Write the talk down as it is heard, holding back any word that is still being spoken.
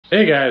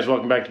Hey guys,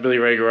 welcome back to Billy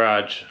Ray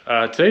Garage.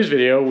 Today's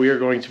video we are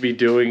going to be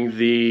doing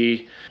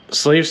the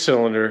slave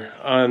cylinder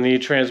on the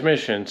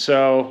transmission.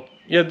 So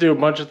you have to do a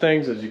bunch of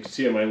things. As you can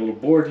see on my little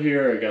board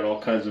here, I got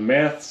all kinds of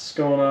maths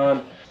going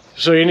on.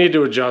 So you need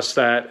to adjust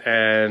that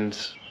and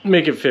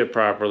make it fit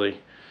properly.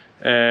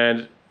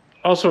 And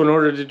also in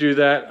order to do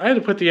that, I had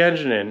to put the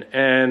engine in,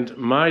 and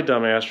my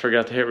dumbass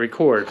forgot to hit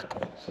record.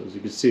 So as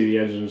you can see, the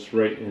engine's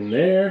right in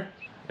there.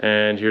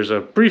 And here's a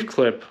brief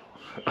clip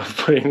of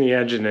putting the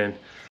engine in.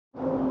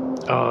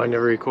 Oh, I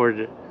never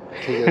recorded it.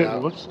 Take it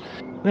out. Whoops.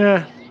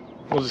 Yeah,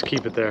 we'll just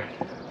keep it there.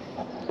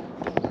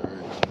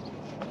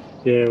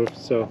 Yeah,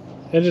 so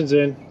engine's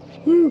in.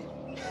 Woo!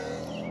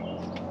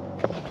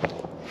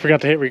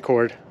 Forgot to hit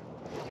record.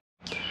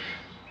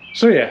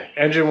 So yeah,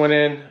 engine went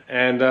in,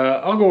 and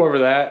I'll go over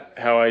that,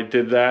 how I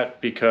did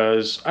that,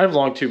 because I have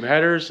long tube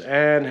headers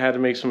and had to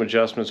make some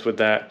adjustments with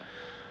that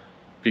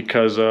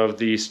because of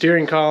the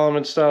steering column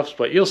and stuff,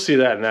 but you'll see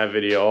that in that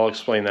video. I'll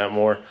explain that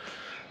more.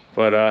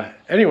 But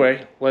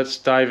anyway, let's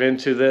dive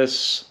into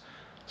this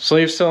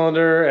slave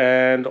cylinder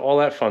and all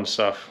that fun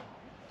stuff.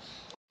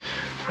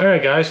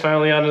 Alright guys,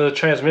 finally onto the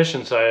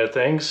transmission side of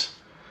things.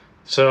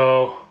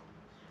 So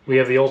we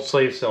have the old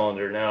slave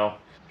cylinder. Now,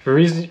 if we're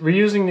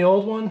reusing the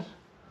old one,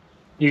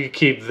 you could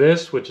keep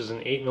this, which is an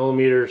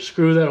 8mm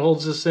screw that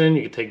holds this in.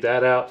 You could take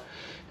that out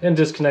and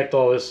disconnect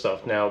all this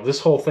stuff. Now, this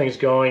whole thing's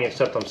going,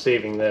 except I'm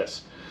saving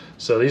this.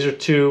 So these are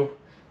two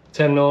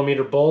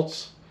 10mm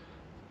bolts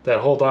that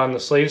hold on the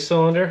slave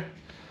cylinder.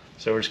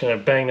 So we're just gonna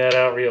bang that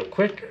out real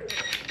quick.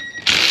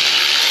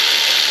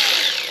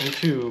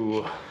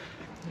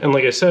 And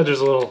like I said,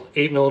 there's a little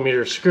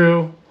 8mm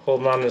screw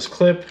holding on this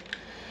clip,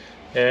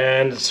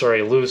 and it's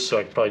already loose, so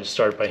I could probably just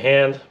start it by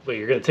hand, but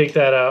you're gonna take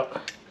that out,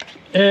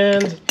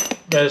 and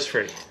that is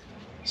free.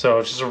 So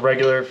it's just a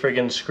regular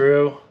friggin'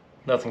 screw,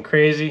 nothing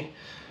crazy.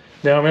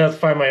 Now I'm gonna have to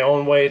find my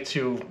own way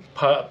to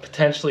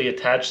potentially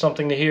attach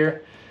something to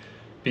here,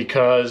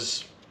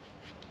 because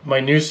my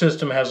new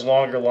system has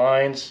longer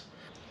lines.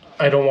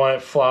 I don't want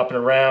it flopping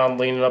around,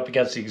 leaning up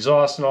against the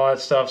exhaust and all that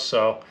stuff.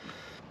 So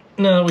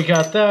now that we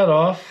got that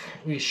off,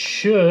 we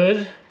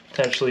should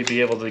potentially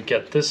be able to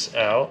get this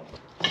out.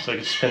 So I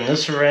can spin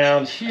this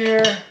around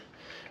here,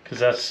 because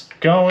that's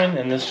going,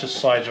 and this just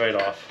slides right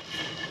off.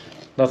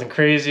 Nothing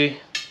crazy.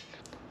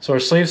 So our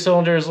slave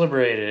cylinder is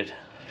liberated.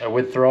 I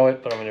would throw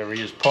it, but I'm going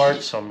to reuse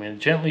parts, so I'm going to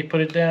gently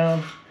put it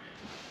down.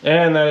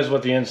 And that is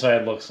what the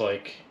inside looks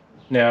like.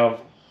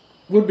 Now,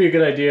 would be a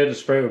good idea to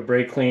spray it with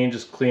brake clean,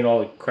 just clean all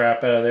the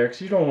crap out of there, because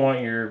you don't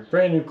want your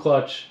brand new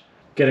clutch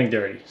getting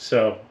dirty.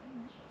 So,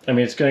 I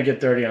mean, it's going to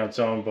get dirty on its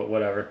own, but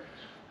whatever.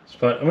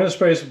 But I'm going to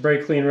spray this with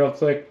brake clean real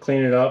quick,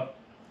 clean it up,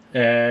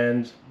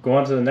 and go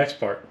on to the next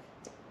part.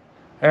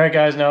 Alright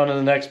guys, now on to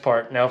the next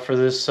part. Now for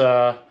this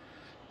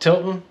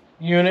Tilton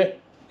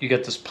unit, you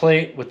get this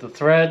plate with the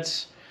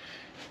threads.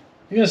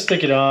 You're going to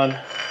stick it on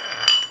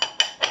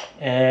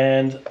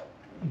and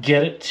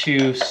get it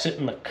to sit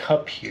in the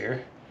cup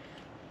here.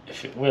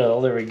 If it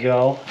will, there we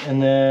go.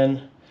 And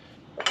then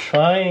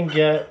try and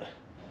get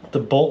the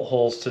bolt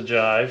holes to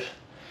jive.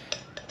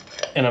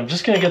 And I'm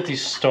just gonna get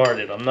these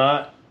started. I'm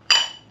not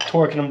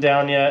torquing them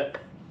down yet.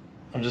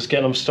 I'm just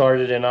getting them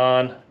started and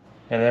on.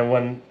 And then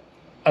when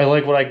I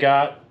like what I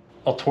got,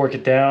 I'll torque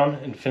it down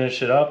and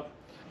finish it up.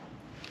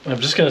 And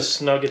I'm just gonna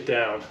snug it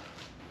down.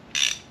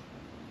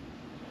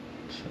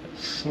 So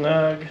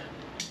snug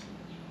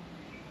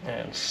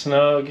and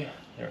snug.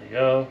 There we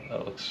go.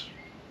 That looks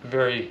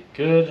very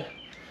good.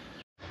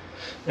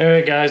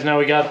 Alright guys, now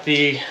we got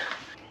the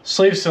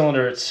slave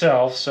cylinder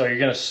itself, so you're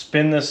going to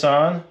spin this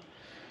on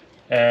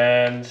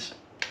and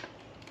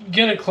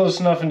get it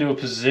close enough into a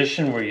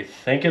position where you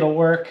think it'll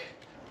work.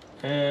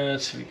 And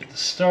let's see if we get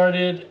this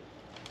started.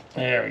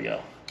 There we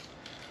go.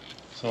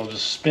 So we'll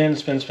just spin,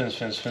 spin, spin,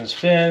 spin, spin,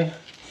 spin.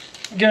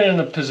 Get it in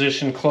a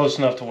position close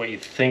enough to what you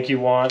think you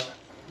want.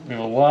 We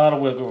have a lot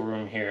of wiggle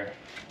room here.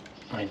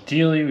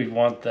 Ideally, we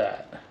want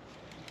that.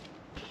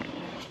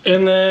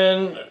 And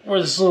then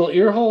where this little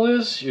ear hole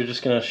is, you're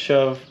just gonna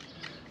shove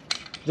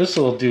this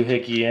little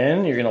doohickey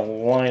in. You're gonna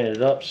line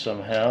it up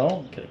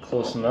somehow. Get it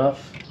close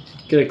enough.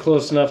 Get it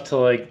close enough to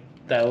like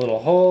that little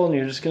hole, and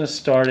you're just gonna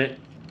start it.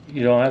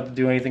 You don't have to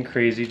do anything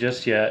crazy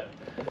just yet.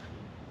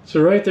 So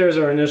right there's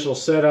our initial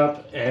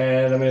setup,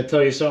 and I'm gonna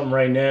tell you something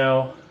right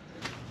now.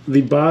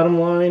 The bottom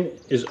line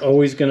is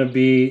always gonna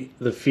be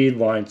the feed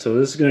line. So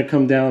this is gonna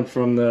come down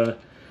from the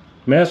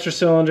master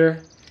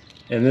cylinder,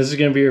 and this is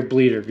gonna be your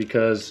bleeder,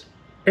 because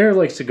air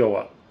likes to go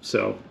up.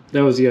 So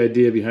that was the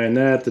idea behind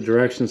that. The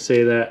directions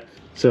say that.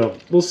 So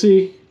we'll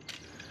see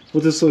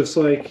what this looks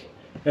like.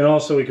 And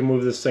also we can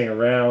move this thing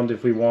around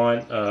if we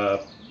want.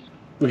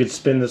 We could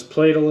spin this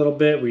plate a little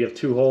bit. We have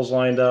two holes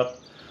lined up.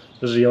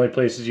 Those are the only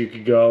places you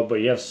could go, but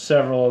you have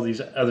several of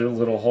these other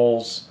little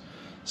holes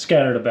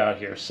scattered about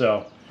here.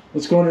 So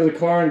let's go under the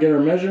car and get our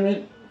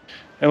measurement.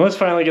 And let's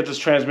finally get this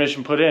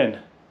transmission put in.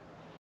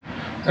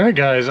 All right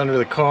guys, under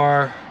the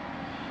car.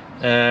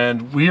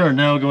 And we are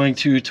now going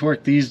to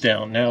torque these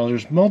down. Now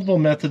there's multiple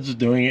methods of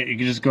doing it. You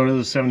can just go to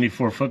the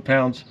 74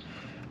 foot-pounds,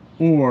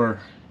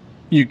 or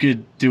you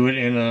could do it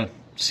in a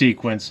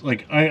sequence.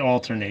 Like I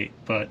alternate,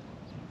 but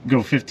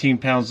go 15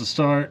 pounds to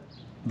start,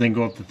 then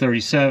go up to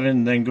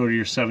 37, then go to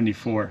your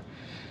 74.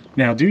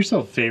 Now do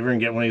yourself a favor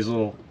and get one of these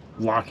little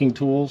locking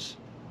tools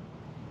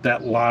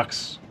that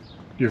locks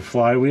your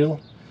flywheel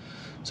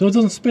so it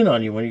doesn't spin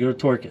on you when you go to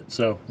torque it.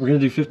 So we're going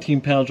to do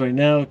 15 pounds right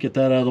now, get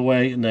that out of the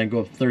way, and then go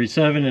up to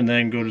 37 and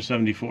then go to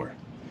 74.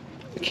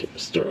 Okay,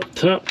 start up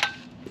top,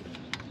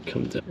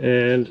 come down,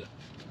 and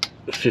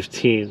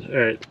 15. All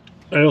right,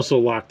 I also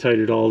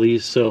Loctited all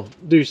these, so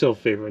do yourself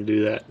a favor and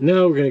do that.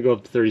 Now we're going to go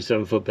up to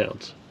 37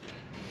 foot-pounds.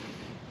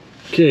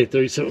 Okay,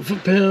 37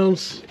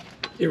 foot-pounds.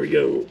 Here we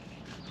go.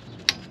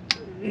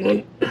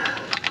 1,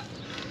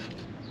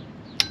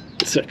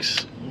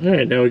 6. All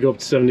right, now we go up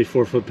to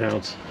 74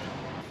 foot-pounds.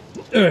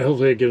 All right,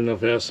 hopefully I get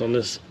enough ass on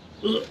this.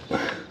 1.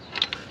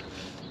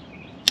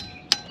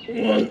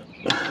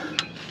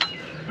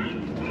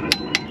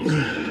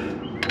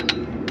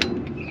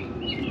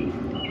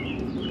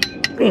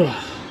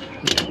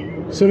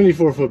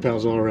 74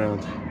 foot-pounds all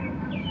around.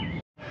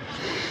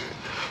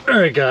 All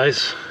right,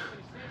 guys,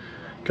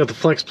 got the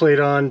flex plate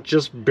on,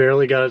 just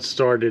barely got it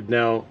started.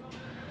 Now,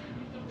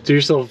 do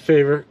yourself a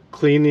favor,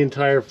 clean the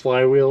entire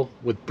flywheel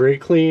with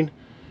brake clean,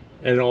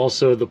 and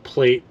also the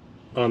plate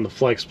on the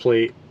flex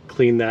plate,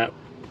 clean that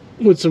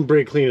with some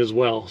brake clean as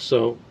well.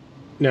 So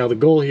now the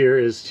goal here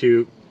is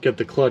to get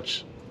the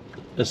clutch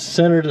as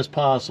centered as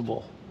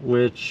possible,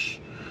 which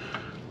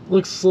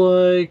looks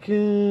like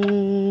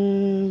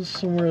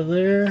somewhere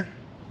there.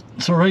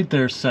 So right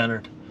there,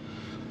 centered.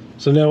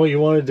 So now what you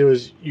want to do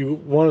is you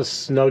want to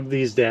snug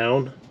these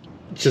down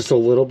just a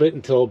little bit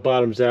until it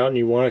bottoms out, and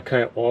you want to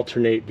kind of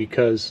alternate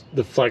because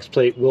the flex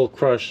plate will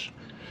crush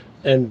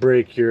and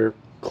break your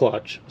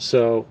clutch.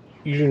 So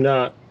you do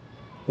not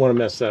want to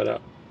mess that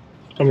up.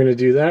 I'm going to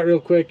do that real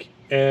quick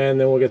and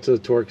then we'll get to the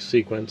torque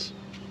sequence.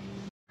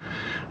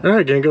 All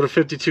right, gonna go to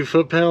 52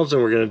 foot-pounds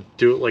and we're gonna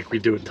do it like we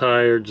do a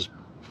tire, just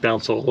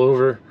bounce all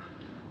over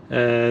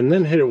and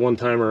then hit it one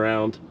time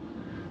around.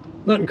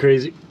 Nothing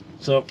crazy.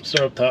 So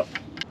start up top.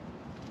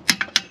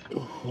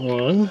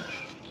 1,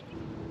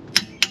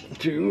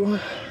 2,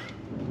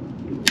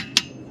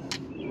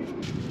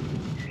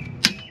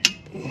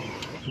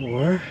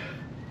 4,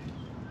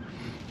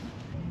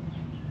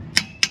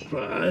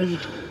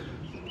 5,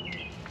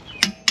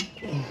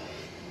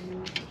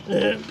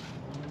 and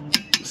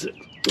 6.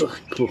 Oh,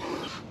 cool.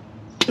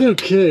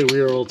 Okay, we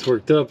are all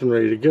torqued up and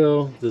ready to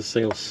go. This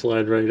thing will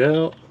slide right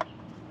out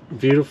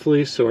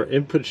beautifully, so our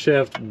input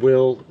shaft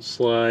will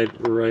slide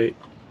right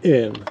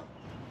in,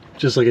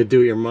 just like a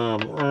do your mom.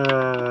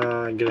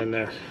 Get in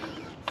there.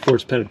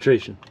 Force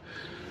penetration.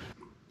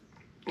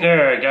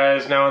 Alright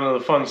guys, now into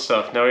the fun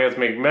stuff. Now we have to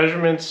make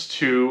measurements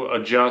to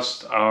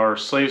adjust our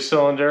slave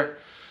cylinder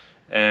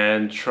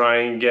and try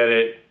and get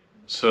it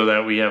so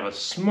that we have a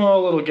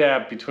small little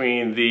gap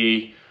between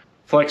the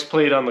flex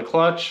plate on the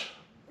clutch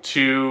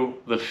to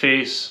the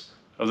face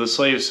of the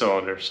slave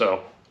cylinder.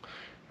 So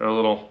got a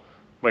little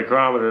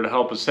micrometer to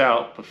help us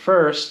out, but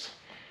first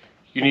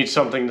you need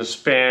something to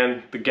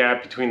span the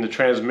gap between the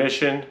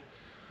transmission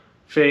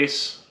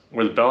face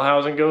where the bell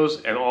housing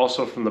goes and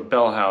also from the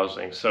bell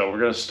housing. So we're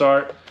going to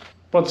start,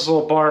 bought this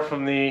little bar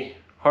from the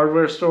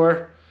hardware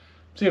store.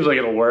 Seems like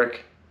it'll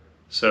work.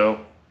 So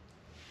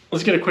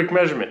let's get a quick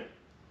measurement.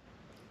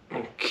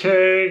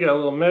 Okay, got a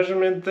little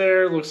measurement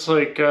there. Looks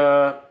like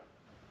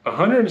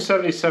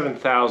 177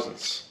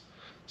 thousandths.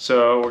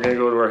 So we're going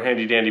to go to our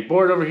handy dandy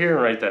board over here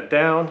and write that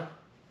down.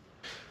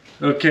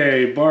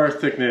 Okay, bar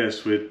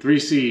thickness with 3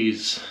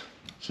 C's.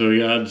 So we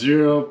got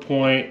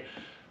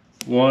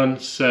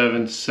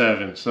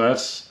 0.177. So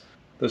that's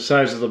the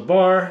size of the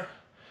bar.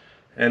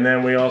 And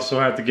then we also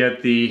have to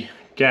get the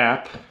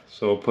gap.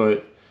 So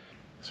we're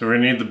gonna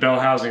need the bell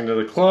housing to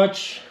the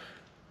clutch.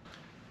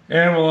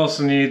 And we'll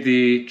also need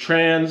the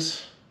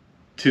trans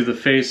to the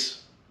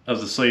face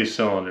of the slave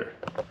cylinder.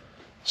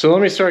 So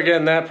let me start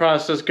getting that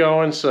process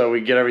going so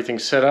we get everything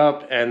set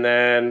up, and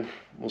then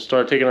we'll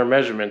start taking our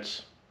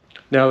measurements.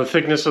 Now the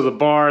thickness of the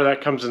bar,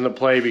 that comes into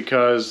play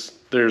because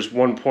there's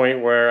one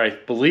point where I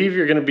believe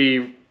you're going to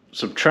be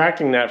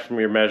subtracting that from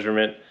your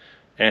measurement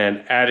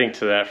and adding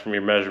to that from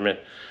your measurement.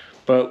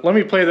 But let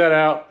me play that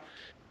out.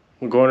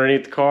 We'll go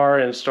underneath the car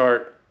and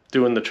start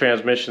doing the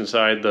transmission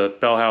side, the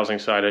bell housing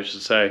side I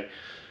should say.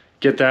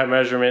 Get that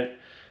measurement,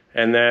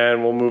 and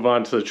then we'll move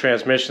on to the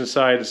transmission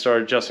side and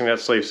start adjusting that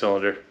slave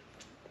cylinder.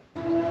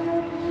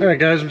 Alright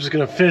guys, I'm just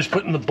going to finish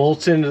putting the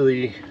bolts into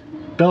the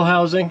bell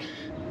housing,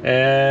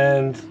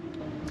 and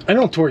I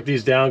don't torque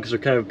these down because they're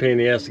kind of a pain in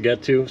the ass to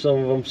get to, some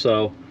of them.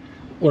 So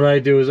what I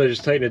do is I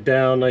just tighten it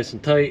down nice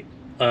and tight.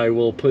 I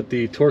will put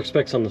the torque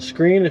specs on the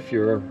screen if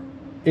you're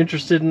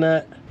interested in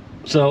that.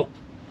 So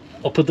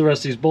I'll put the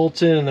rest of these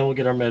bolts in and then we'll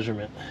get our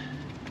measurement.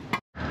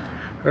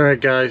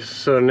 Alright guys,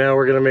 so now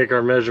we're going to make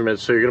our measurement.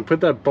 So you're going to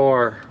put that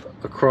bar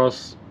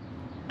across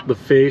the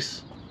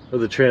face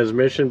of the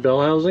transmission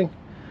bell housing,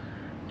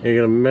 and you're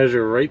going to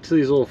measure right to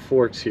these little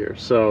forks here.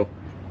 So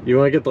you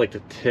want to get like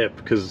the tip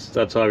because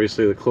that's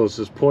obviously the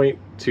closest point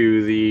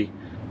to the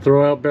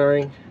throwout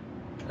bearing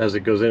as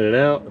it goes in and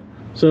out.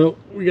 So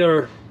we got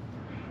our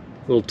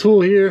little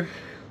tool here.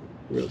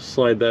 We're going to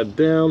slide that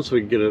down so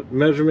we can get a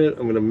measurement.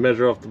 I'm going to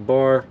measure off the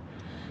bar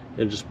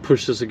and just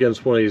push this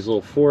against one of these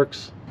little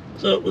forks.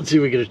 So let's see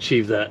if we can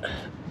achieve that.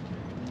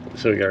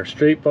 So we got our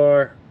straight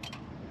bar.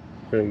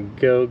 We're going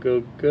to go,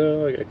 go,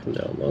 go. I got to come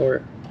down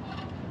lower.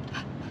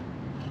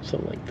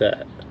 Something like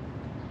that.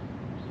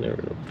 Now we're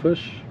going to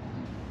push.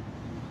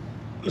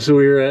 So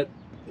we're at,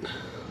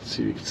 let's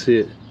see if you can see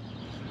it.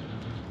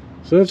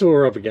 So that's what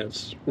we're up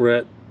against. We're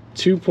at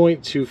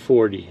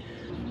 2.240.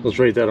 Let's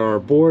write that on our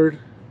board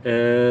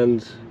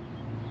and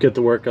get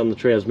to work on the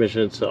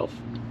transmission itself.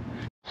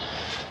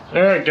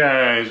 Alright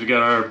guys, we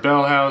got our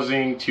bell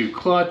housing to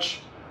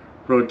clutch.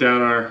 Wrote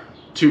down our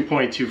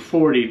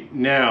 2.240.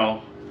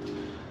 Now,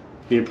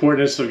 the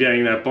importance of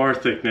getting that bar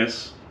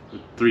thickness,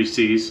 3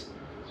 C's,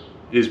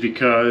 is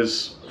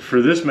because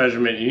for this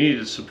measurement you need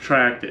to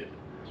subtract it.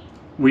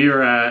 We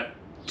are at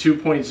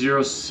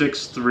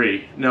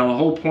 2.063. Now the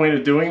whole point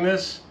of doing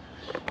this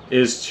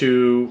is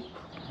to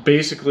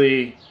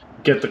basically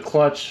get the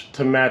clutch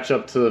to match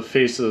up to the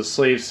face of the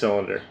slave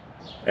cylinder,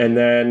 and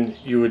then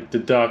you would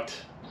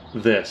deduct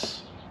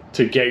this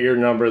to get your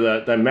number,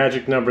 that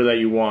magic number that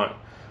you want.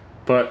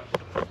 But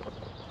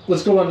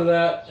let's go on to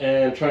that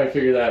and try and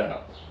figure that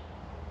out.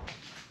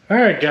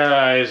 Alright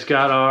guys,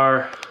 got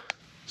our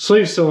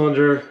slave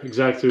cylinder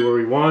exactly where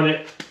we want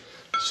it.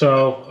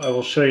 So I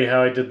will show you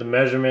how I did the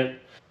measurement.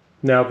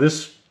 Now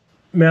this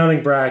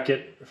mounting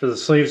bracket for the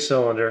slave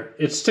cylinder,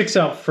 it sticks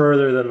out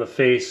further than the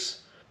face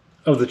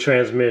of the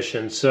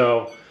transmission.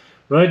 So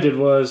what I did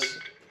was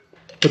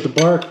put the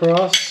bar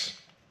across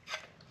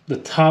the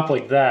top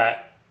like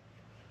that.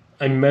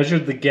 I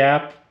measured the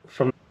gap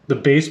from the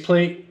base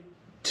plate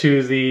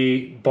to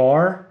the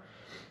bar,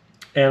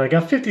 and I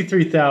got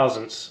 53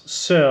 thousandths.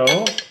 So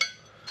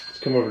let's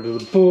come over to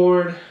the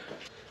board.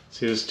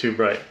 See, this is too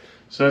bright.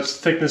 So that's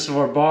the thickness of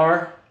our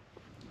bar,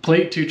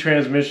 plate to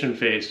transmission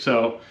face.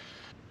 So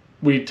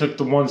we took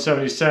the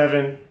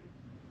 177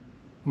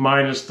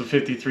 minus the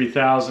 53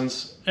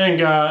 thousandths and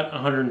got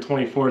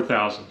 124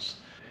 thousandths.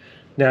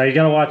 Now you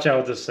gotta watch out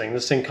with this thing.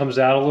 This thing comes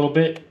out a little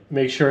bit.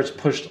 Make sure it's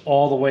pushed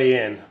all the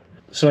way in.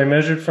 So I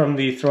measured from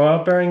the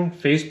throwout bearing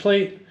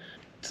faceplate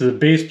to the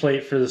base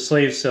plate for the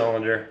slave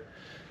cylinder.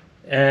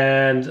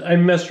 And I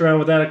messed around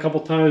with that a couple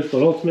times,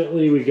 but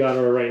ultimately we got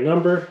our right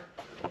number,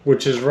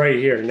 which is right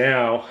here.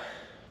 Now,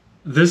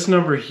 this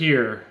number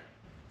here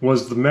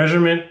was the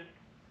measurement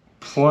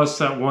plus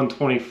that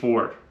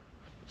 124.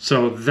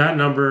 So that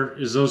number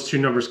is those two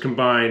numbers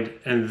combined,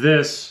 and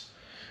this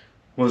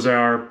was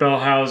our bell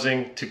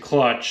housing to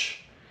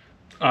clutch.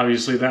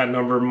 Obviously that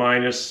number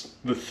minus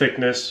the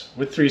thickness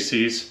with 3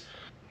 C's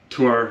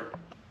to our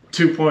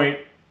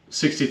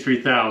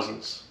 2.63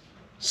 thousandths.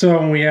 So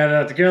when we added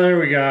that together,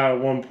 we got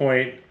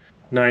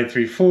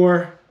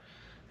 1.934,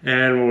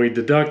 and when we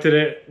deducted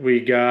it, we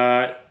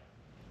got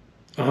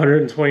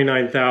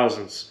 129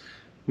 thousandths.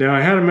 Now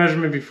I had a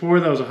measurement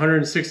before that was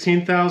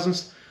 116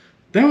 thousandths.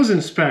 That was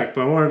in spec,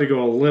 but I wanted to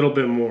go a little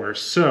bit more.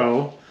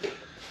 So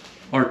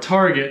our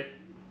target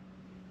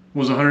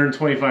was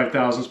 125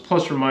 thousandths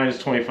plus or minus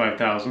 25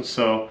 thousandths.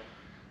 So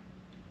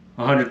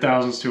 100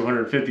 thousandths to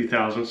 150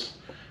 thousandths.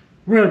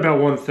 We're at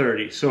about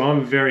 130. So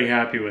I'm very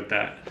happy with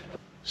that.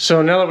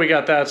 So now that we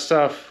got that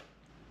stuff,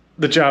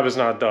 the job is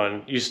not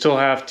done. You still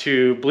have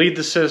to bleed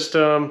the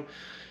system.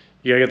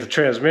 You gotta get the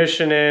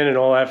transmission in and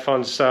all that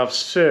fun stuff.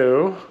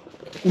 So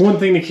one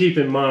thing to keep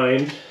in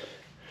mind,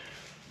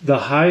 the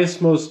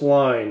highest most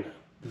line,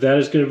 that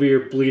is going to be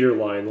your bleeder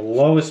line. The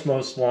lowest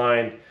most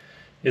line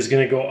is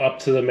going to go up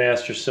to the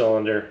master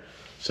cylinder.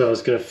 So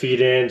it's going to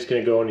feed in, it's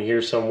going to go in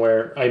here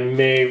somewhere. I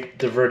may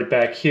divert it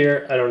back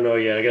here. I don't know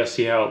yet. I got to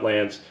see how it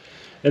lands.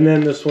 And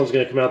then this one's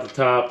going to come out the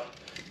top.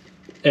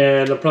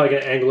 And I'm probably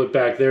going to angle it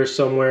back there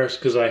somewhere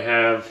because I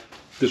have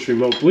this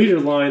remote bleeder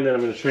line that I'm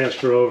going to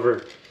transfer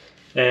over.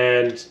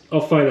 And I'll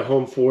find a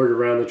home for it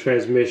around the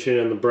transmission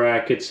and the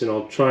brackets, and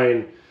I'll try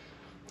and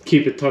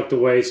keep it tucked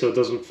away so it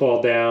doesn't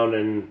fall down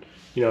and,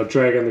 you know,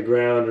 drag on the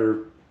ground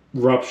or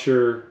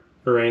rupture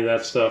or any of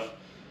that stuff.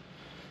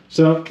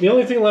 So the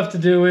only thing left to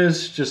do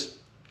is just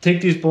take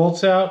these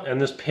bolts out,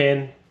 and this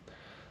pin,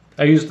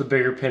 I use the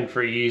bigger pin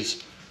for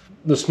ease.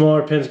 The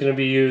smaller pin's going to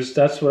be used.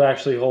 That's what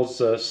actually holds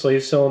the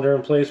slave cylinder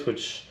in place,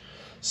 which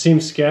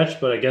seems sketch,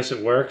 but I guess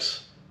it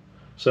works.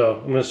 So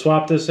I'm going to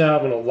swap this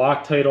out. I'm going to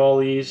Loctite all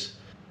these,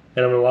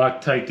 and I'm going to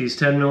Loctite these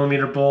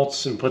 10mm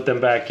bolts and put them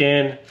back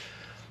in.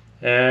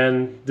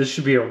 And this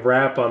should be a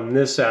wrap on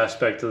this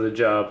aspect of the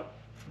job.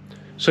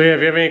 So yeah, if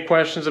you have any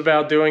questions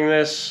about doing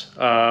this,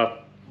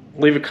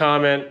 leave a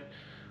comment.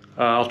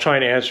 I'll try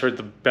and answer it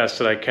the best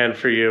that I can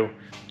for you.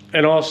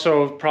 And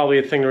also, probably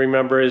a thing to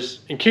remember is,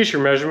 in case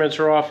your measurements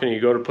are off and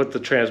you go to put the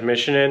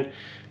transmission in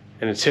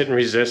and it's hitting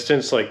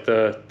resistance, like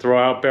the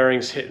throwout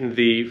bearings hitting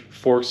the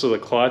forks of the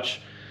clutch,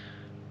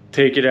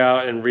 take it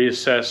out and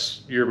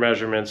reassess your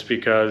measurements,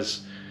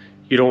 because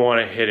you don't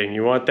want it hitting.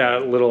 You want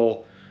that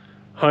little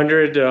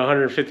 100 to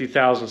 150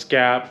 thousandths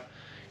gap,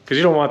 because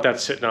you don't want that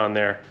sitting on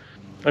there.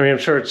 I mean, I'm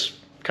sure it's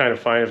kind of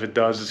fine if it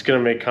does. It's going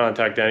to make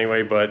contact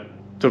anyway, but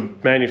the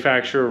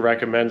manufacturer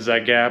recommends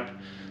that gap.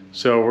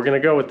 So we're gonna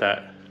go with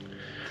that.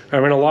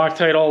 I'm gonna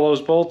Loctite all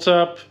those bolts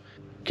up,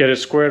 get it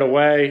squared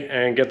away,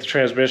 and get the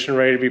transmission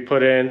ready to be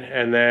put in,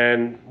 and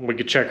then we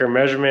could check our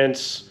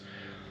measurements,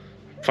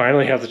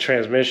 finally have the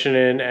transmission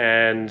in,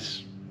 and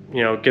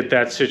you know, get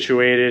that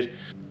situated,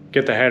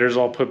 get the headers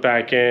all put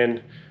back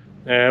in,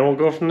 and we'll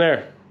go from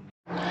there.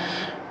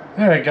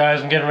 All right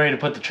guys, I'm getting ready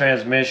to put the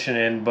transmission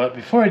in, but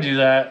before I do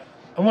that,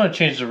 I want to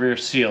change the rear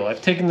seal.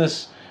 I've taken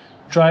this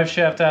drive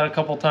shaft out a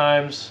couple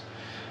times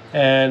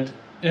and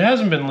it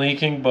hasn't been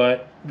leaking,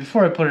 but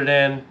before I put it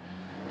in,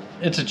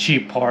 it's a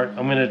cheap part.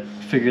 I'm gonna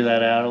figure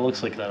that out. It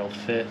looks like that'll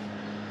fit.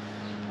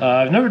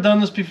 I've never done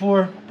this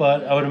before,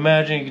 but I would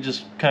imagine you could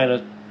just kind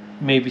of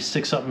maybe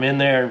stick something in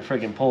there and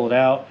freaking pull it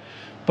out,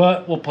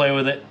 but we'll play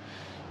with it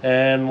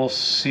and we'll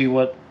see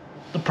what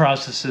the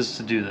process is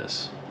to do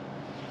this.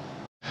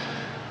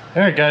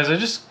 Alright guys, I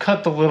just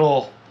cut the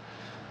little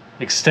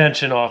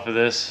extension off of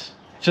this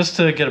just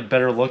to get a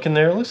better look in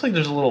there. It looks like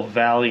there's a little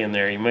valley in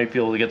there. You might be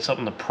able to get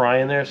something to pry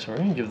in there, so we're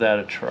gonna give that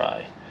a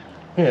try.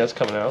 Yeah, it's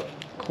coming out.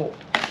 Cool.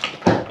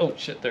 Oh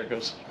shit, there it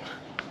goes.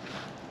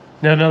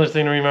 Now another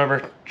thing to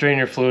remember, drain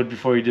your fluid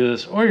before you do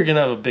this or you're gonna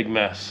have a big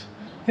mess.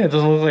 Yeah, it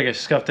doesn't look like I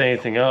scuffed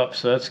anything up,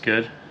 so that's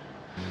good.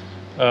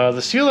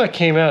 The seal that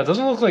came out, it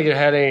doesn't look like it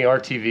had any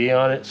RTV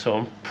on it, so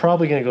I'm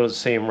probably gonna go the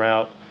same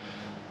route.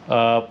 Put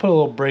a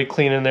little brake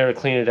clean in there to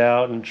clean it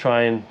out and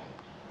try and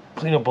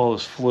clean up all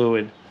this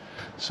fluid.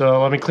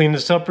 So let me clean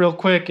this up real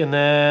quick and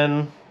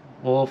then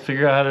we'll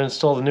figure out how to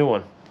install the new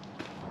one.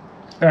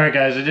 Alright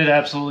guys, I did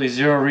absolutely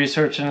zero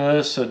research into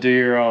this, so do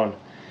your own.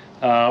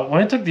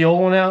 When I took the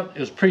old one out, it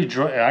was pretty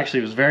dry. Actually,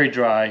 it was very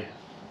dry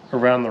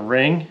around the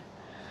ring.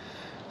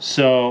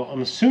 So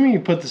I'm assuming you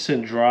put this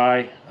in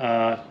dry.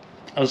 I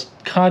was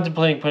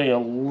contemplating putting a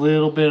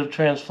little bit of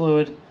trans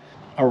fluid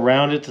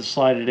around it to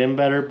slide it in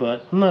better,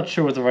 but I'm not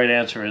sure what the right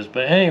answer is.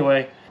 But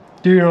anyway,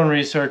 do your own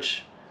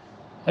research.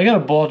 I got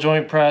a ball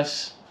joint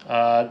press.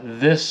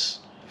 This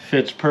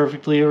fits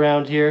perfectly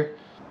around here.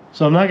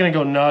 So I'm not gonna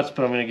go nuts,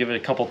 but I'm gonna give it a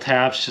couple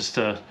taps just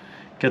to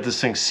get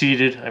this thing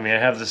seated. I mean, I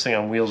have this thing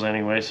on wheels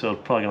anyway, so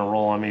it's probably gonna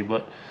roll on me,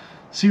 but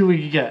see what we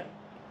can get.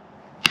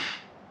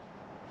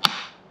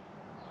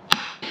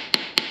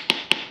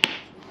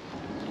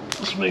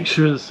 Let's make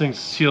sure this thing's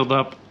sealed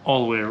up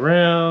all the way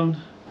around.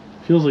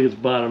 Feels like it's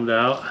bottomed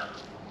out.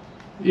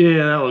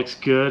 Yeah, that looks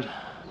good.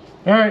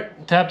 All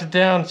right, tapped it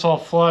down. It's all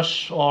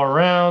flush all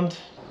around.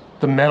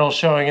 The metal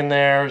showing in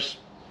there is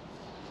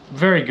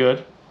very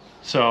good,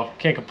 so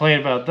can't complain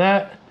about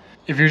that.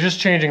 If you're just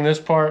changing this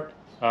part,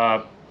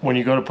 when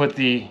you go to put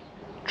the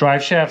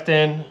drive shaft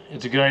in,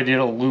 it's a good idea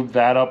to lube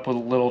that up with a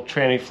little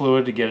tranny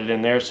fluid to get it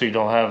in there so you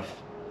don't have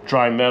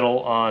dry metal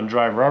on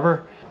dry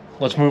rubber.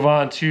 Let's move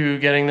on to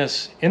getting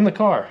this in the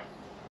car.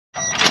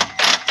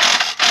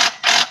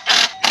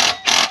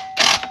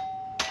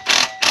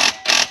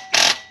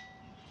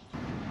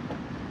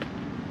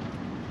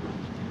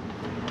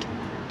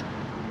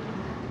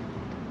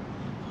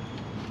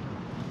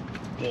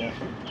 Yeah,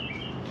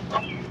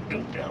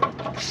 go down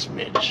a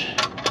smidge.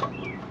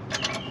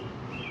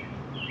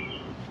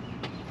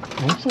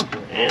 Looks like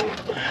we're in.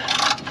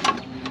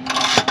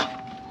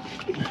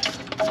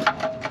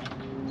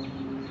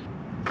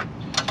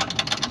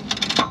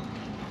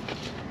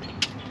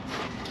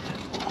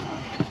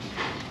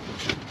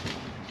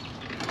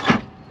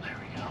 There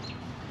we go.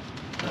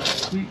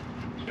 Sweet.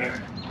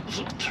 Alright,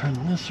 so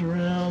turn this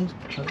around,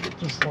 try to get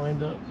this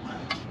lined up.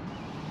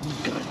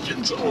 God,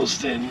 it's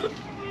almost in.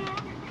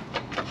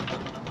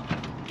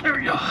 There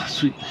we go,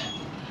 sweet.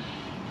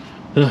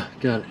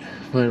 Got it,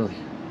 finally.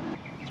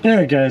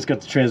 Alright guys,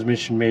 got the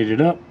transmission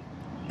mated up.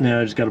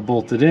 Now I just got to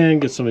bolt it in,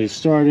 get some of these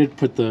started,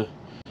 put the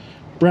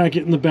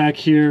bracket in the back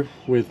here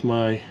with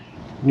my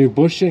new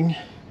bushing,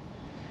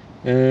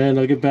 and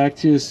I'll get back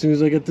to you as soon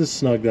as I get this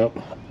snugged up.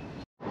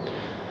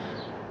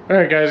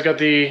 Alright guys, got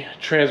the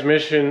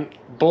transmission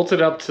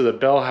bolted up to the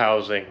bell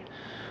housing.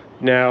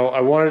 Now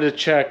I wanted to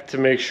check to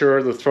make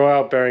sure the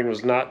throwout bearing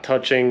was not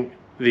touching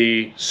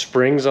the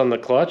springs on the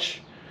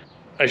clutch.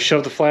 I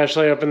shoved the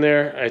flashlight up in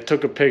there, I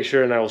took a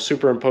picture, and I will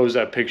superimpose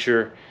that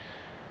picture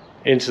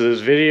into this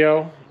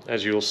video,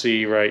 as you will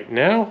see right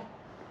now.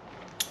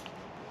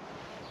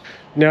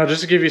 Now,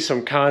 just to give you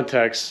some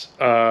context,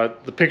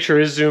 the picture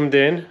is zoomed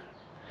in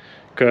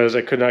because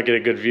I could not get a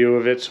good view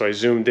of it, so I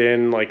zoomed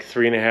in like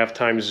 3.5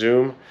 times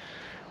zoom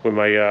with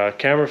my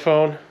camera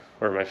phone,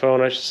 or my phone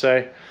I should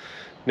say.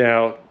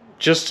 Now,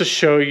 just to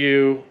show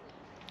you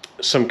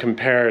some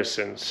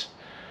comparisons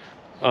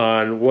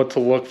on what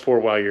to look for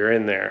while you're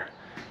in there.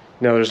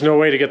 Now, there's no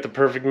way to get the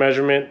perfect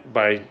measurement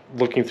by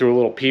looking through a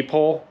little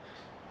peephole,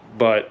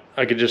 but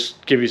I could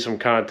just give you some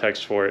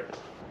context for it.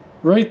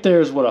 Right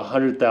there is what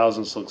 100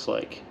 thousandths looks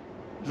like.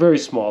 Very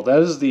small. That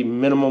is the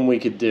minimum we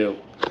could do.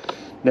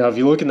 Now, if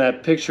you look in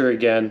that picture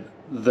again,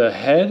 the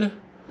head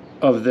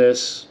of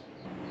this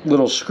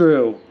little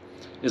screw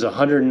is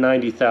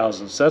 190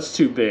 thousandths. That's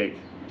too big.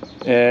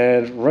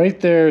 And right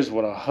there is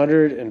what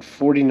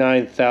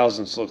 149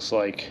 thousandths looks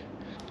like.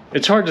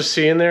 It's hard to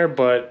see in there,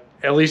 but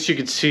at least you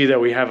could see that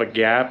we have a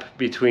gap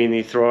between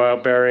the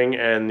throwout bearing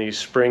and the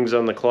springs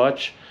on the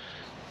clutch.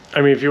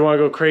 I mean, if you want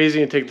to go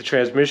crazy and take the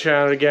transmission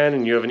out again,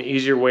 and you have an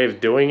easier way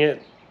of doing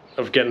it,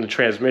 of getting the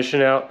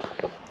transmission out,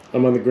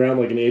 I'm on the ground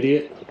like an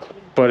idiot.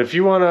 But if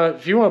you wanna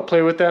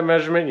play with that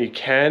measurement, you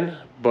can.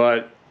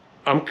 But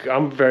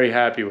I'm very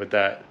happy with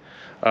that.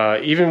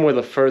 Even with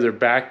a further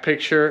back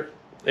picture,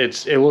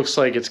 it looks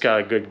like it's got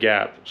a good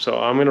gap. So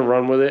I'm gonna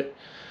run with it.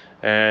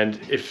 And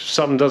if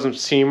something doesn't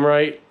seem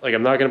right, like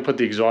I'm not gonna put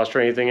the exhaust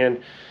or anything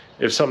in.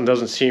 If something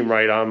doesn't seem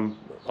right,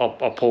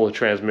 I'll pull the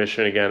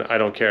transmission again. I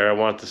don't care. I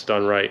want this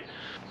done right.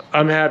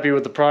 I'm happy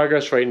with the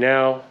progress right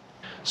now.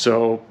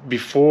 So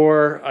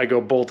before I go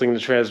bolting the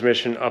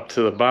transmission up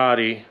to the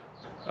body,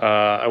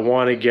 I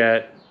want to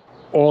get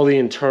all the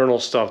internal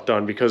stuff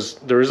done, because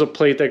there is a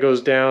plate that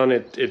goes down,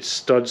 it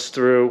studs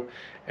through,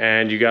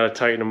 and you got to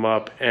tighten them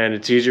up, and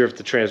it's easier if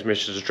the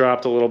transmission is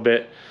dropped a little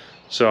bit.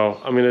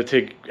 So I'm going to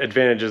take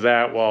advantage of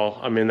that while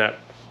I'm in that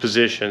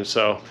position.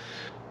 So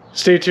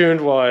stay tuned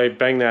while I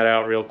bang that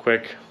out real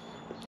quick.